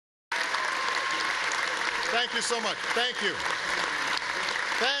Thank you so much. Thank you.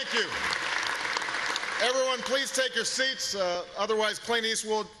 Thank you. Everyone, please take your seats. Otherwise, Clint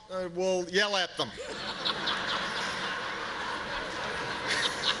Eastwood will yell at them.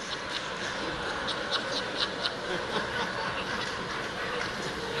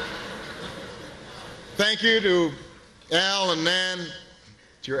 Thank you to Al and Nan,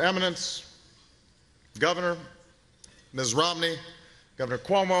 to Your Eminence, Governor, Ms. Romney, Governor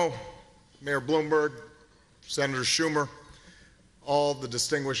Cuomo, Mayor Bloomberg, Senator Schumer, all the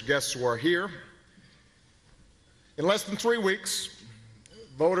distinguished guests who are here. In less than 3 weeks,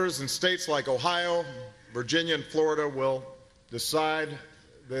 voters in states like Ohio, Virginia, and Florida will decide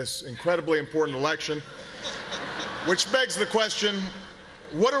this incredibly important election, which begs the question,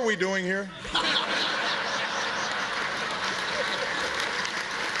 what are we doing here?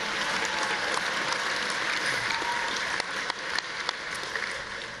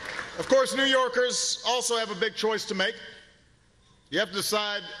 Of course, New Yorkers also have a big choice to make. You have to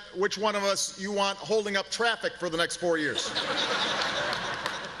decide which one of us you want holding up traffic for the next 4 years.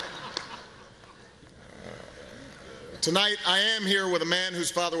 Tonight, I am here with a man whose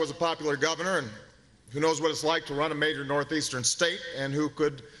father was a popular governor and who knows what it's like to run a major northeastern state and who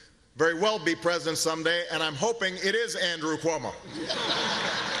could very well be president someday, and I'm hoping it is Andrew Cuomo.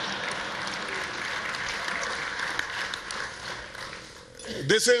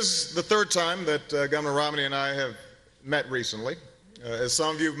 This is the third time that Governor Romney and I have met recently. As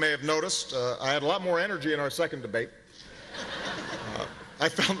some of you may have noticed, I had a lot more energy in our second debate. I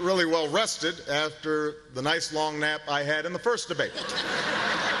felt really well rested after the nice long nap I had in the first debate.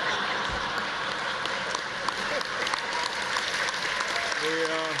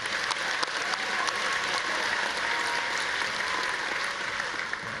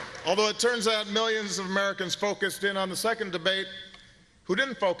 Although it turns out millions of Americans focused in on the second debate who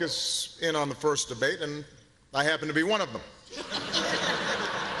didn't focus in on the first debate, and I happen to be one of them.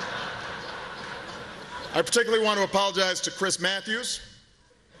 I particularly want to apologize to Chris Matthews.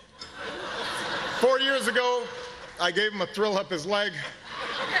 4 years ago, I gave him a thrill up his leg.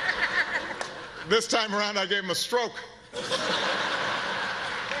 This time around, I gave him a stroke.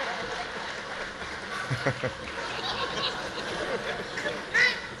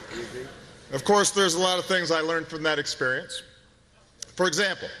 Of course, there's a lot of things I learned from that experience. For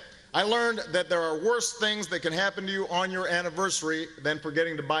example, I learned that there are worse things that can happen to you on your anniversary than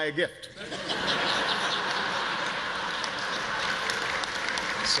forgetting to buy a gift.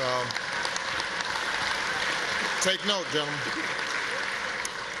 So, take note, gentlemen.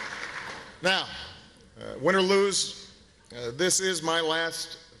 Now, win or lose, this is my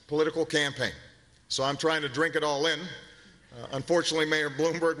last political campaign, so I'm trying to drink it all in. Unfortunately, Mayor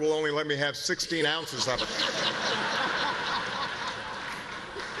Bloomberg will only let me have 16 ounces of it.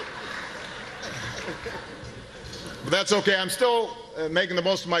 But that's okay. I'm still making the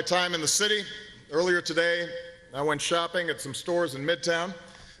most of my time in the city. Earlier today, I went shopping at some stores in Midtown.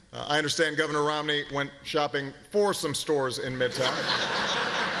 I understand Governor Romney went shopping for some stores in Midtown.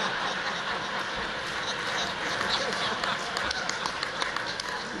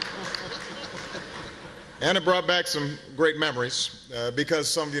 And it brought back some great memories because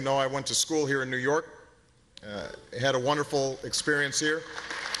some of you know I went to school here in New York. Had a wonderful experience here.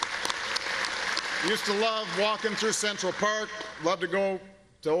 Used to love walking through Central Park, loved to go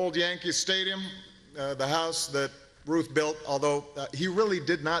to old Yankee Stadium, the house that Ruth built, although he really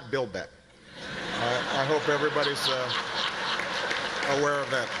did not build that. I hope everybody's aware of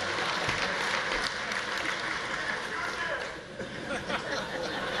that.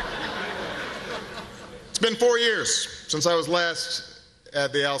 It's been 4 years since I was last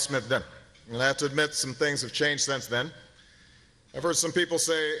at the Al Smith dinner, and I have to admit some things have changed since then. I've heard some people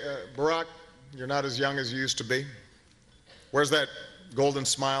say, Barack, you're not as young as you used to be. Where's that golden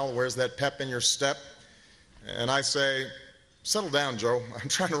smile? Where's that pep in your step? And I say, settle down, Joe. I'm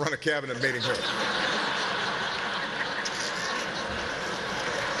trying to run a cabinet meeting here.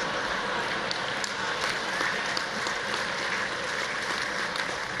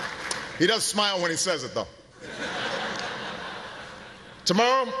 He does smile when he says it, though.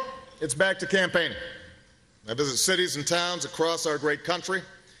 Tomorrow, it's back to campaigning. I visit cities and towns across our great country,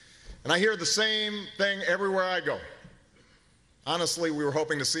 and I hear the same thing everywhere I go. Honestly, we were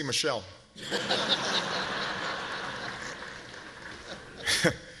hoping to see Michelle.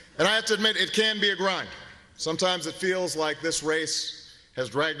 And I have to admit, it can be a grind. Sometimes it feels like this race has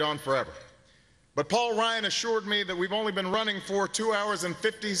dragged on forever. But Paul Ryan assured me that we've only been running for 2 hours and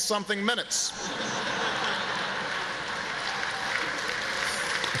 50-something minutes.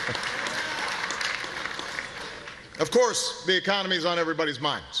 Of course, the economy is on everybody's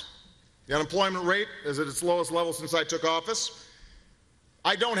minds. The unemployment rate is at its lowest level since I took office.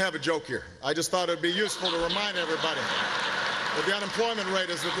 I don't have a joke here. I just thought it would be useful to remind everybody that the unemployment rate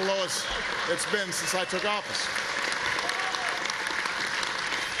is at the lowest it's been since I took office.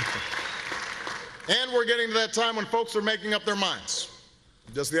 And we're getting to that time when folks are making up their minds.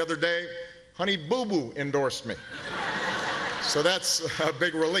 Just the other day, Honey Boo Boo endorsed me. So that's a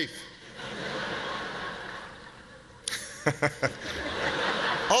big relief.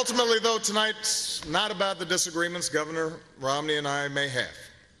 Ultimately, though, tonight's not about the disagreements Governor Romney and I may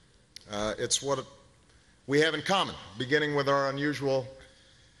have. It's what we have in common, beginning with our unusual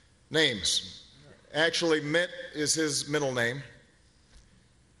names. Actually, Mitt is his middle name.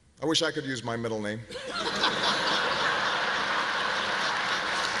 I wish I could use my middle name.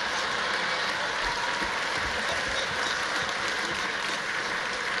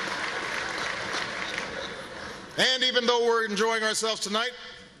 And even though we're enjoying ourselves tonight,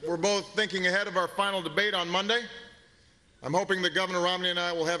 we're both thinking ahead of our final debate on Monday. I'm hoping that Governor Romney and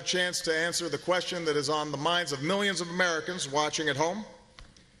I will have a chance to answer the question that is on the minds of millions of Americans watching at home.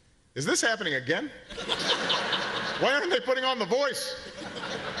 Is this happening again? Why aren't they putting on The Voice?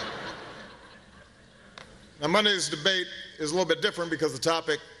 Now, Monday's debate is a little bit different because the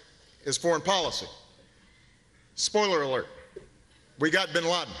topic is foreign policy. Spoiler alert, we got bin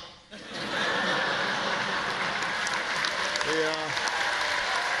Laden.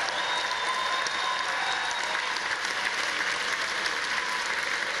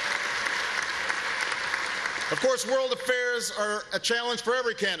 Of course, world affairs are a challenge for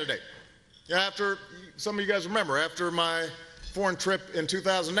every candidate. After, some of you guys remember, after my foreign trip in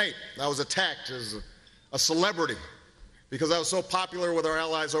 2008, I was attacked as a celebrity because I was so popular with our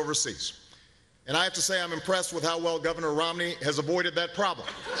allies overseas. And I have to say I'm impressed with how well Governor Romney has avoided that problem.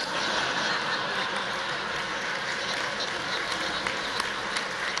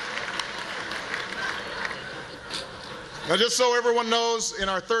 Now, just so everyone knows, in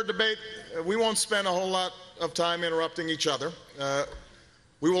our third debate, we won't spend a whole lot of time interrupting each other.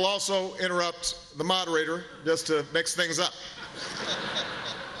 We will also interrupt the moderator just to mix things up.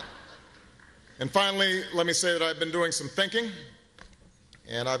 And finally, let me say that I've been doing some thinking,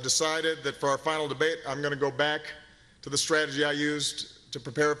 and I've decided that for our final debate, I'm going to go back to the strategy I used to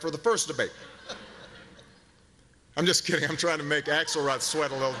prepare for the first debate. I'm just kidding. I'm trying to make Axelrod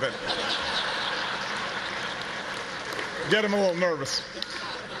sweat a little bit. Get him a little nervous.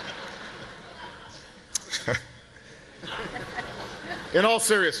 In all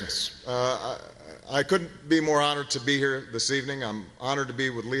seriousness, I couldn't be more honored to be here this evening. I'm honored to be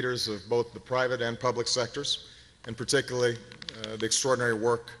with leaders of both the private and public sectors, and particularly the extraordinary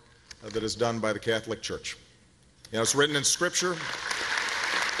work that is done by the Catholic Church. You know, it's written in Scripture.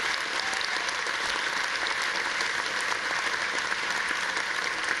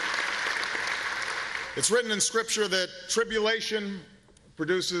 It's written in Scripture that tribulation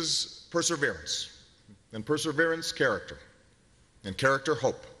produces perseverance, and perseverance, character, and character,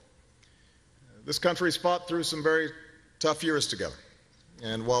 hope. This country's fought through some very tough years together,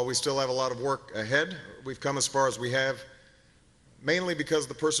 and while we still have a lot of work ahead, we've come as far as we have, mainly because of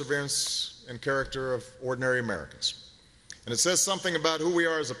the perseverance and character of ordinary Americans. And it says something about who we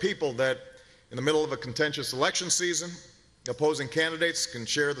are as a people that in the middle of a contentious election season, opposing candidates can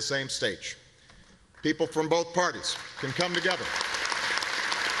share the same stage. People from both parties can come together.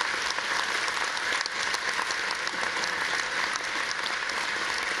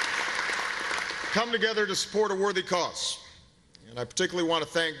 Come together to support a worthy cause. And I particularly want to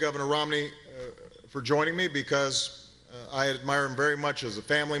thank Governor Romney for joining me because I admire him very much as a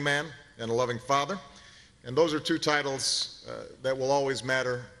family man and a loving father. And those are two titles that will always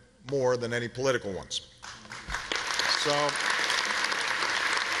matter more than any political ones. So,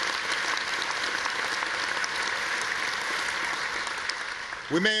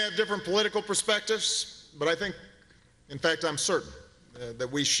 we may have different political perspectives, but I think, in fact, I'm certain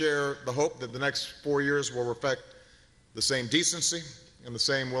that we share the hope that the next 4 years will reflect the same decency and the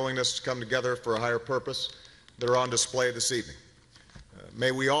same willingness to come together for a higher purpose that are on display this evening.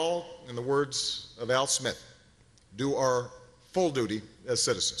 May we all, in the words of Al Smith, do our full duty as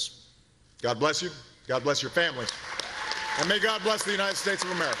citizens. God bless you. God bless your families. And may God bless the United States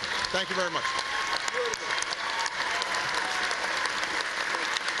of America. Thank you very much.